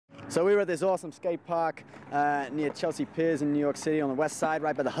So we were at this awesome skate park near Chelsea Piers in New York City on the west side,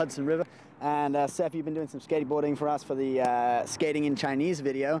 right by the Hudson River. And Seth, you've been doing some skateboarding for us for the Skating in Chinese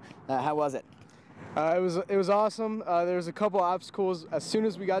video. How was it? It was awesome. There was a couple obstacles. As soon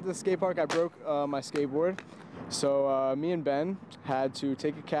as we got to the skate park, I broke my skateboard. So me and Ben had to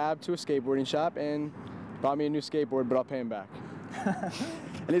take a cab to a skateboarding shop and bought me a new skateboard, but I'll pay him back.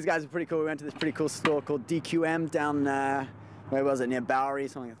 And these guys are pretty cool. We went to this pretty cool store called DQM down, where was it, near Bowery,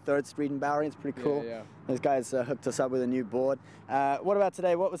 something like 3rd Street in Bowery. It's pretty cool. Yeah. Those guys hooked us up with a new board. What about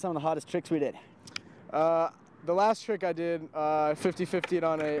today? What were some of the hardest tricks we did? The last trick I did, 50-50'd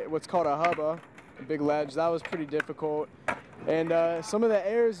on what's called a hubba, a big ledge. That was pretty difficult. And some of the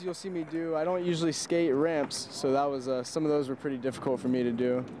airs you'll see me do, I don't usually skate ramps, so that was some of those were pretty difficult for me to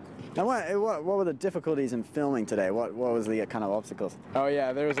do. Now, what were the difficulties in filming today? What was the kind of obstacles? Oh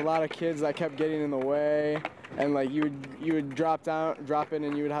yeah, there was a lot of kids that kept getting in the way, and like you would drop in,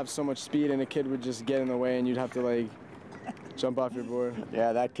 and you would have so much speed, and a kid would just get in the way, and you'd have to like jump off your board.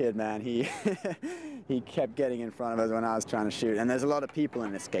 Yeah, that kid, man, he he kept getting in front of us when I was trying to shoot. And there's a lot of people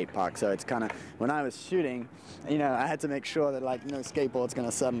in this skate park, so it's kind of, when I was shooting, you know, I had to make sure that like no skateboard's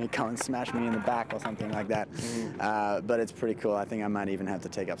gonna suddenly come and smash me in the back or something like that. But it's pretty cool. I think I might even have to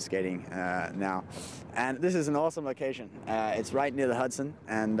take up skating now. And this is an awesome location. It's right near the Hudson,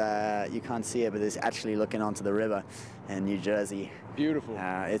 and you can't see it, but it's actually looking onto the river in New Jersey. Beautiful.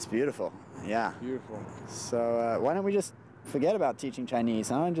 It's beautiful. Yeah. Beautiful. So why don't we just forget about teaching Chinese,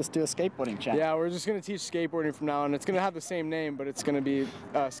 huh? And just do a skateboarding channel. Yeah, we're just going to teach skateboarding from now on. It's going to have the same name, but it's going to be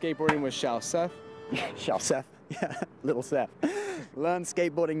skateboarding with Seth. Seth. Yeah, little Seth. Learn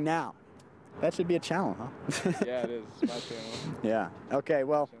skateboarding now. That should be a channel, huh? Yeah, it is. It's my channel. Yeah. Okay,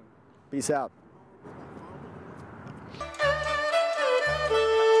 well, peace out.